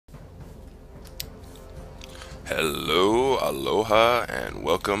Hello, aloha, and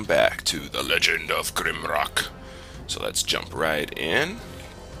welcome back to the Legend of Grimrock. So let's jump right in.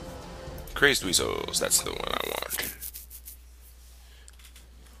 Crazed Weasels, that's the one I want.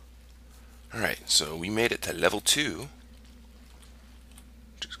 Alright, so we made it to level 2,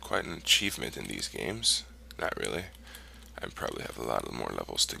 which is quite an achievement in these games. Not really. I probably have a lot more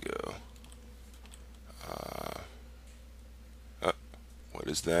levels to go. Oh, what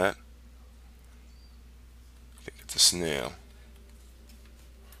is that? I think it's a snail.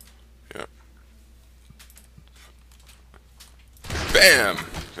 Yep. Bam!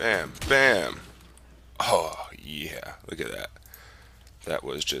 Bam! Bam! Oh, yeah. Look at that. That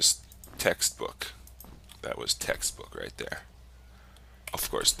was just textbook. That was textbook right there. Of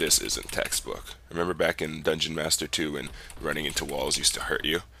course, this isn't textbook. Remember back in Dungeon Master 2 when running into walls used to hurt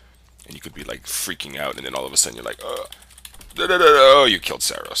you? And you could be like freaking out, and then all of a sudden you're like, oh, you killed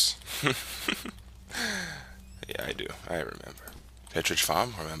Saros. Yeah, I do. I remember. Petridge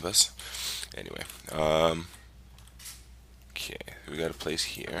Farm remembers. Anyway, okay, we got a place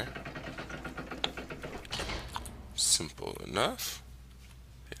here. Simple enough.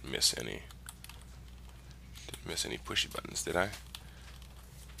 Didn't miss any pushy buttons, did I?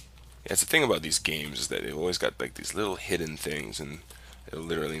 Yeah, it's the thing about these games is that they've always got like these little hidden things, and it'll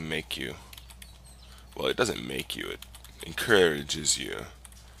literally make you, well, it doesn't make you, it encourages you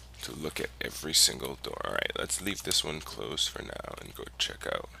to look at every single door. Alright, let's leave this one closed for now and go check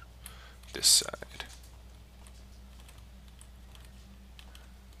out this side.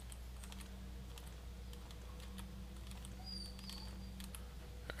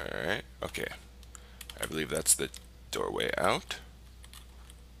 Alright, okay. I believe that's the doorway out.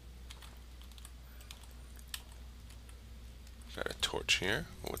 Got a torch here.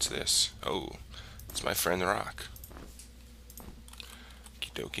 What's this? Oh, it's my friend Rock.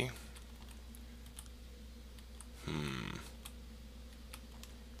 Okie dokie.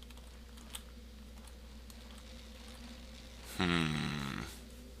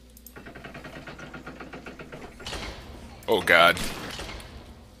 Oh God.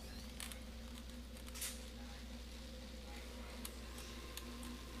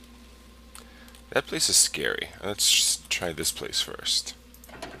 That place is scary. Let's just try this place first.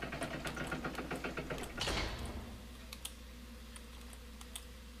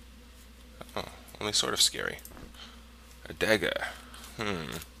 Oh, only sort of scary. A dagger.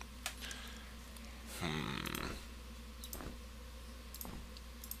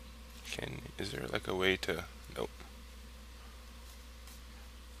 Is there like a way to... Nope.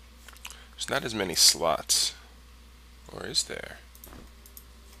 There's not as many slots. Or is there?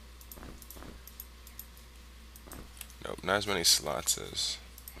 Nope, not as many slots as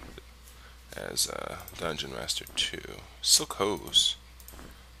Dungeon Master 2. Silk Hose.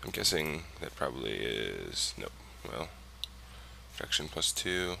 I'm guessing that probably is... Nope. Well, protection +2.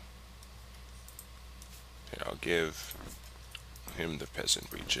 Here, I'll give him the peasant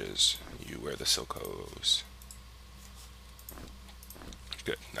breeches. You wear the silk hose.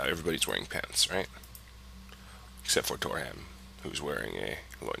 Good. Now everybody's wearing pants, right? Except for Torham, who's wearing a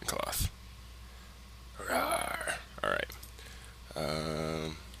loincloth. Rawr. Alright.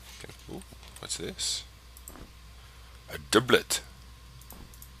 Ooh, what's this? A doublet.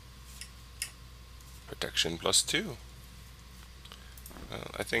 Protection +2.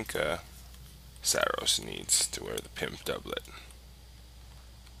 Well, I think Saros needs to wear the pimp doublet.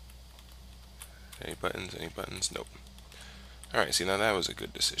 Any buttons? Any buttons? Nope. Alright, see, now that was a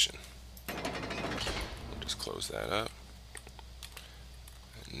good decision. We'll just close that up.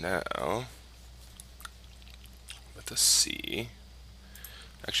 And now, let us see.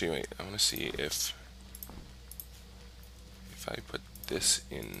 Actually, wait, I want to see if I put this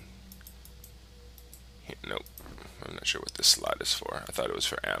in here. Nope. I'm not sure what this slot is for. I thought it was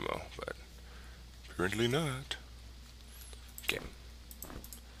for ammo, but apparently not. Okay.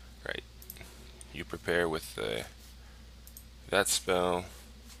 Right. You prepare with that spell.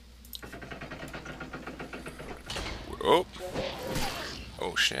 Oh!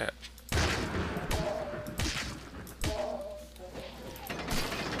 Oh shit.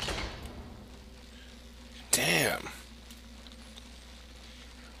 Damn.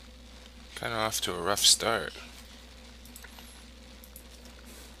 Kind of off to a rough start.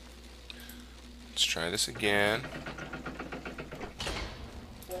 Let's try this again.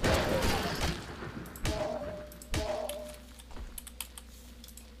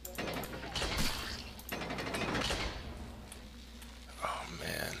 Oh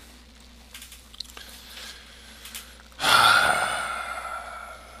man.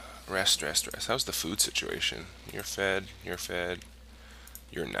 Rest, rest, rest. How's the food situation? You're fed, you're fed.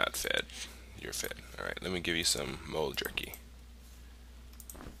 You're not fed. You're fed. Alright, let me give you some mole jerky.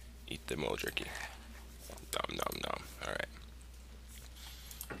 Eat the mole jerky. Nom nom nom. Alright.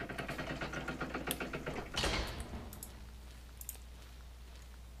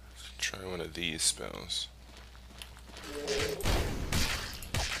 Try one of these spells.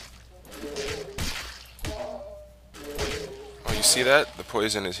 Oh, you see that? The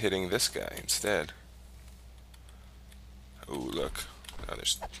poison is hitting this guy instead. Oh, look. Now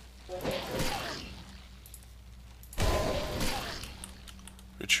there's...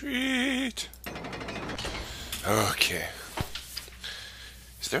 Retreat! Okay.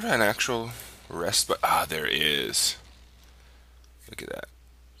 Is there an actual rest? But ah, there is. Look at that.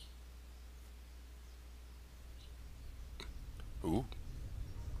 Ooh.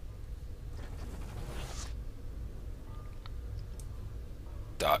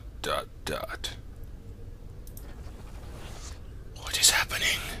 Dot, dot, dot. What is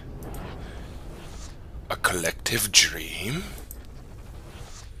happening? A collective dream?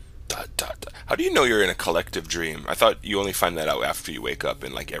 Dot, dot, dot. How do you know you're in a collective dream? I thought you only find that out after you wake up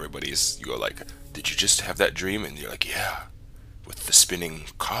and like everybody's, you go like, did you just have that dream? And you're like, yeah, with the spinning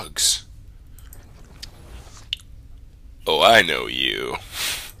cogs. Oh, I know you.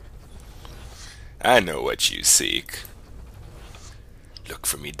 I know what you seek. Look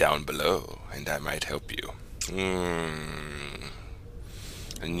for me down below, and I might help you.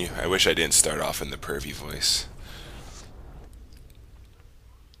 I wish I didn't start off in the pervy voice.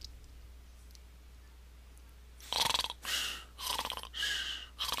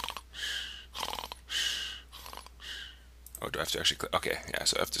 Oh, do I have to actually click? Okay, yeah,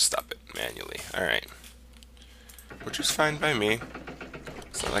 so I have to stop it manually. Alright. Which is fine by me.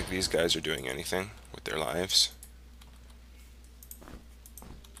 It's not like these guys are doing anything with their lives.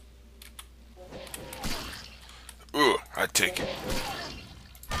 Ooh, I'd take it.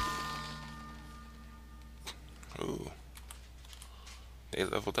 Ooh. They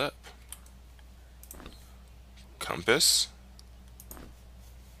leveled up. Compass.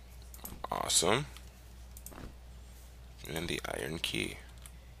 Awesome. And the iron key.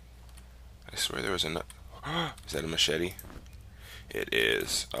 I swear there was another. Is that a machete? It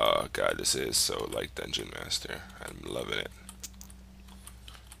is. Oh god, this is so like Dungeon Master. I'm loving it.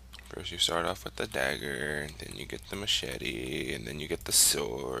 First you start off with the dagger, and then you get the machete, and then you get the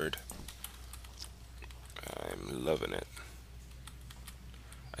sword. I'm loving it.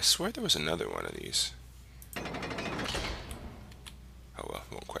 I swear there was another one of these. Oh well,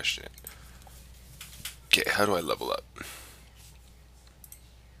 won't question it. Okay, how do I level up?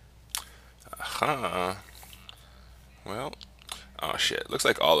 Aha. Well, oh shit. Looks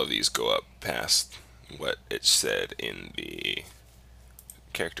like all of these go up past what it said in the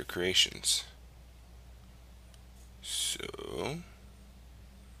character creations. So,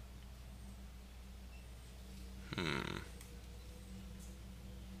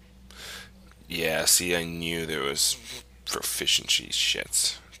 yeah, see, I knew there was proficiency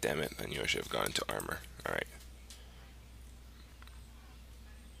shits. Damn it, I knew I should have gone into armor. Alright.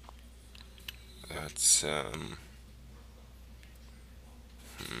 That's,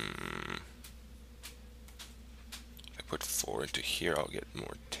 If I put 4 into here, I'll get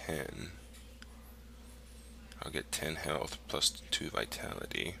more 10. I'll get 10 health plus 2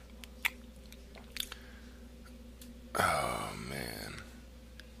 vitality. Oh, man.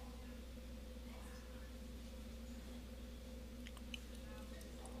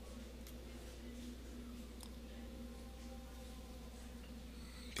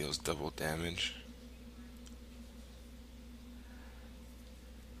 Deals double damage.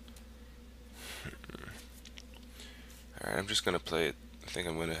 Alright, I'm just gonna play it. I think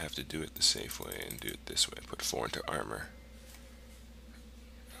I'm gonna have to do it the safe way and do it this way. Put 4 into armor.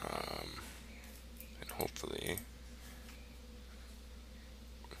 And hopefully...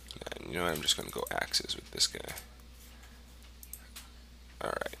 Yeah, you know what? I'm just gonna go axes with this guy.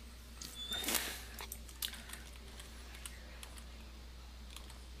 Alright.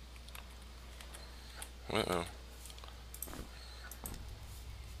 Uh-oh.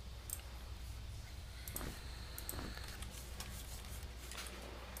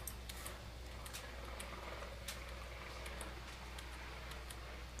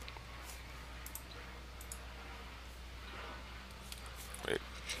 Wait,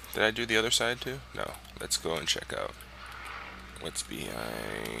 did I do the other side too? No. Let's go and check out what's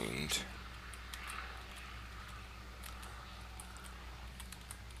behind.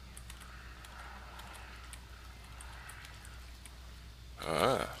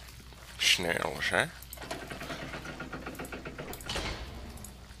 Snails, huh?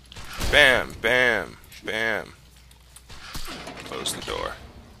 Bam, bam, bam. Close the door.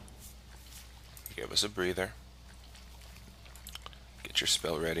 Give us a breather. Get your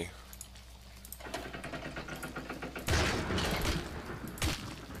spell ready.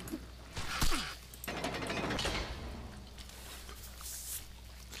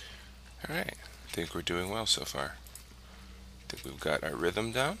 Alright, I think we're doing well so far. I think we've got our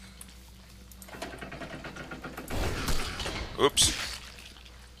rhythm down. Oops.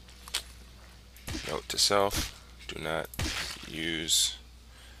 Note to self, do not use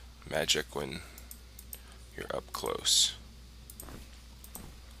magic when you're up close.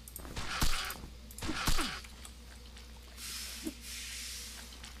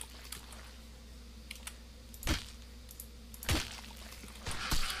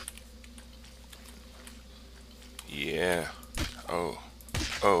 Yeah. Oh.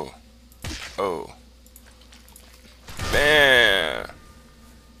 Oh. Oh. Bam!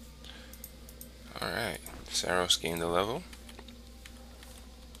 Alright. Saros gained a level.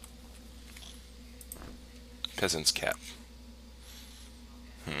 Peasant's cap.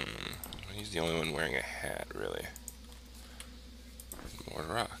 He's the only one wearing a hat, really. More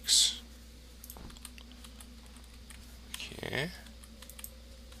rocks. Okay.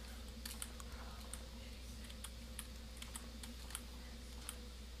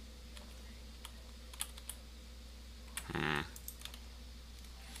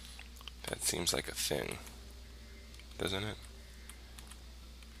 That seems like a thing, doesn't it?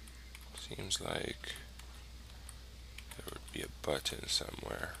 Seems like there would be a button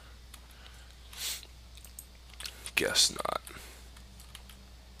somewhere. Guess not.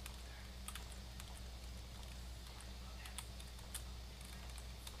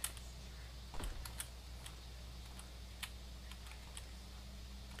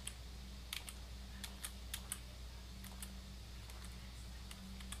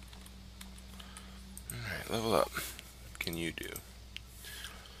 Alright, level up. What can you do?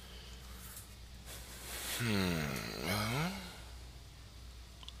 Well.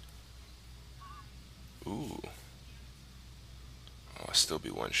 Ooh. I'll still be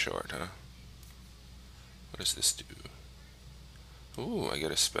one short, huh? What does this do? Ooh, I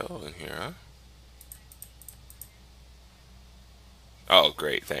get a spell in here, huh? Oh,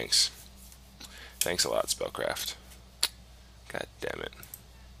 great, thanks. Thanks a lot, Spellcraft. God damn it.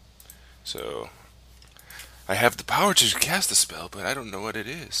 So, I have the power to cast a spell, but I don't know what it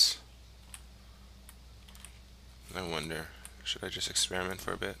is. I wonder, should I just experiment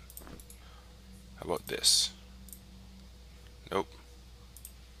for a bit? How about this? Nope.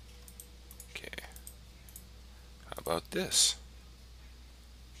 Okay. How about this?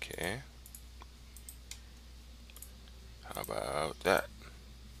 Okay. How about that?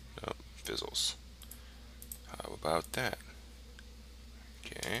 Nope, fizzles. How about that?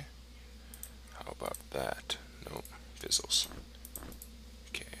 Okay. How about that? Nope, fizzles.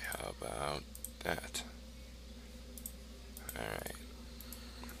 Okay, how about that? Alright.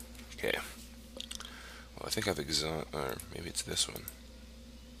 Okay. Well, I think I've or maybe it's this one.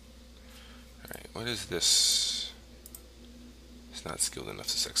 Alright, what is this? It's not skilled enough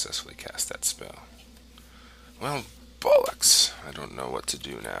to successfully cast that spell. Well, bollocks. I don't know what to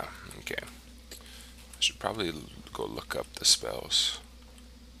do now. Okay. I should probably go look up the spells.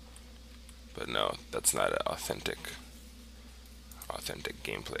 But no, that's not an authentic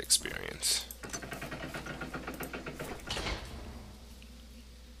gameplay experience.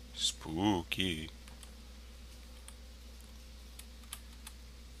 Spooky.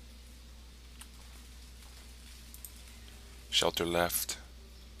 Shelter left.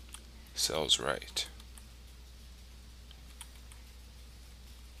 Cells right.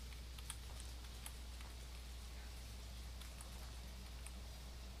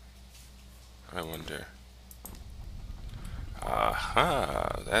 I wonder.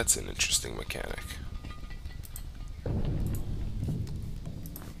 Aha, that's an interesting mechanic.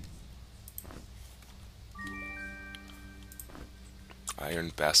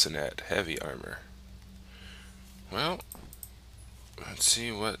 Iron bassinet, heavy armor. Well, let's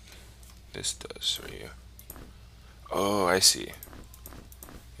see what this does for you. Oh, I see.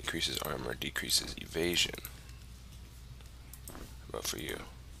 Increases armor, decreases evasion. How about for you?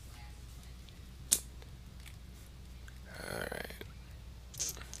 Alright.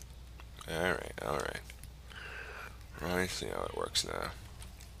 I see how it works now.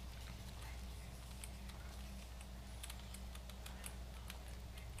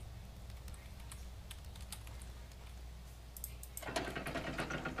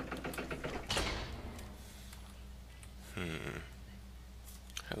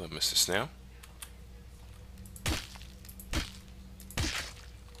 Hello, Mr. Snail.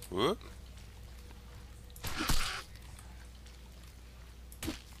 Whoop.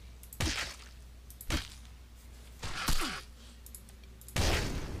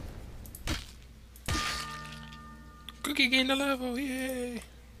 Spooky gained a level, yay!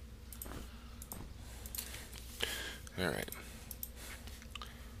 Alright.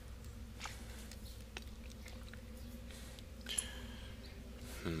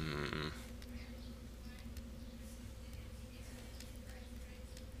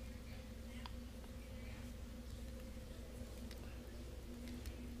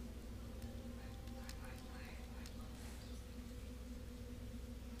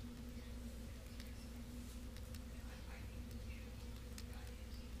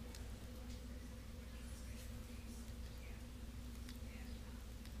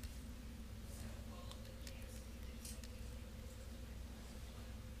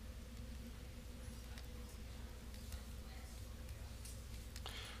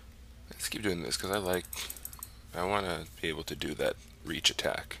 Let's keep doing this because I want to be able to do that reach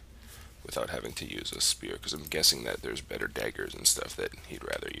attack without having to use a spear, because I'm guessing that there's better daggers and stuff that he'd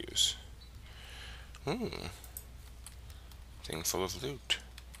rather use. Thing full of loot.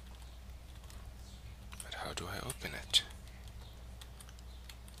 But how do I open it?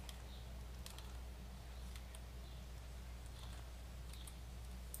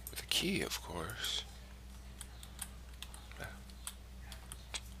 With a key, of course.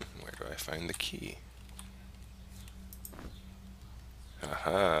 Where do I find the key?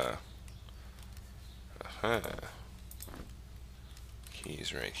 Aha. Aha.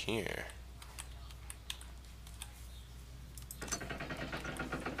 Key's right here.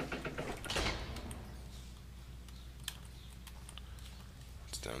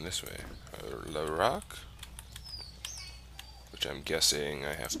 It's down this way. La Rock? Which I'm guessing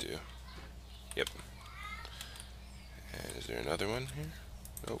I have to. Yep. And is there another one here?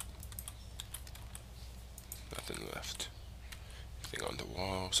 Nope. Nothing left. Anything on the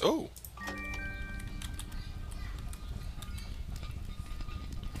walls? Oh!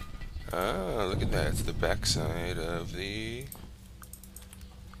 Ah, look at that. It's the backside of the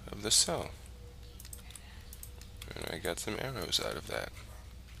cell. And I got some arrows out of that.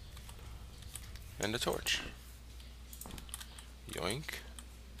 And a torch. Yoink.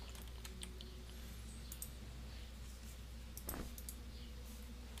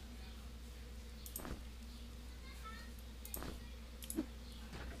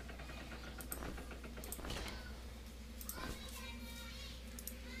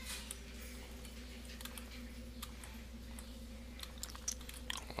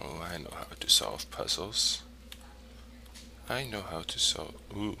 Oh, I know how to solve puzzles. I know how to solve...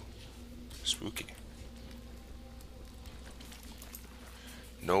 Ooh. Spooky.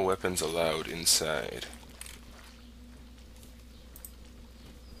 No weapons allowed inside.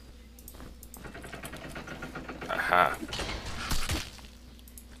 Aha.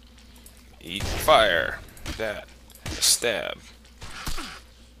 Eat fire. That. A stab.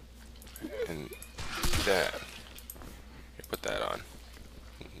 And that. Here, put that on.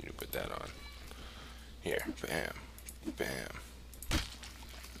 You put that on. Here. Bam. Bam.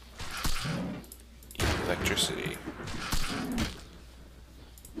 Eat electricity.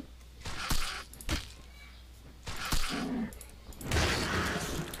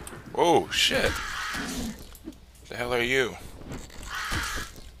 Oh, shit. The hell are you?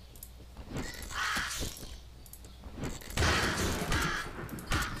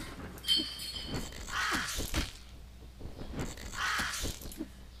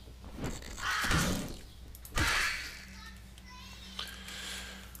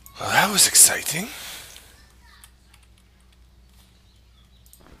 Well, that was exciting.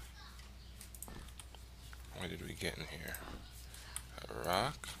 What did we get in here? A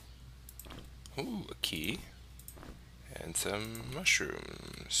rock. Ooh, a key. And some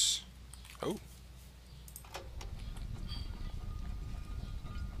mushrooms. Oh.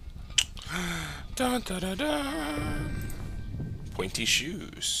 Dun, dun, dun, dun. Pointy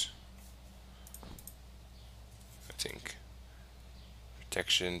shoes. I think.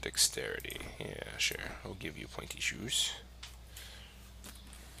 Protection, dexterity. Yeah, sure. I'll give you pointy shoes.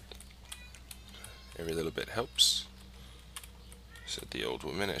 Every little bit helps, said the old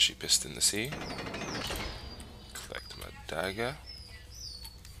woman as she pissed in the sea. Collect my dagger.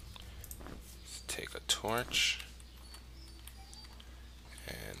 Let's take a torch.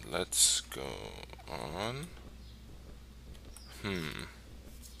 And let's go on.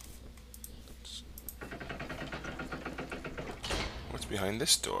 What's behind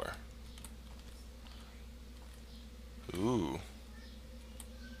this door? Ooh.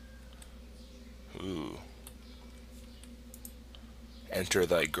 Ooh. Enter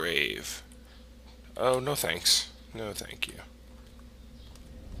thy grave. Oh, no thanks. No thank you.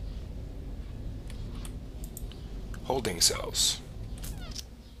 Holding cells.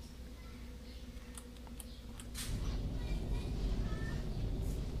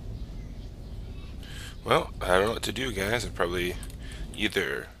 Well, I don't know what to do, guys. I probably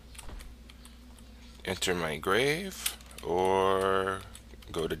either enter my grave or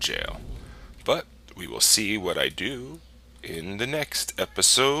go to jail. But we will see what I do in the next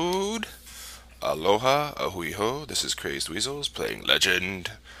episode. Aloha, ahui ho. This is Crazed Weasels playing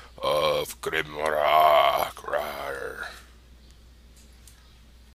Legend of Grimrock.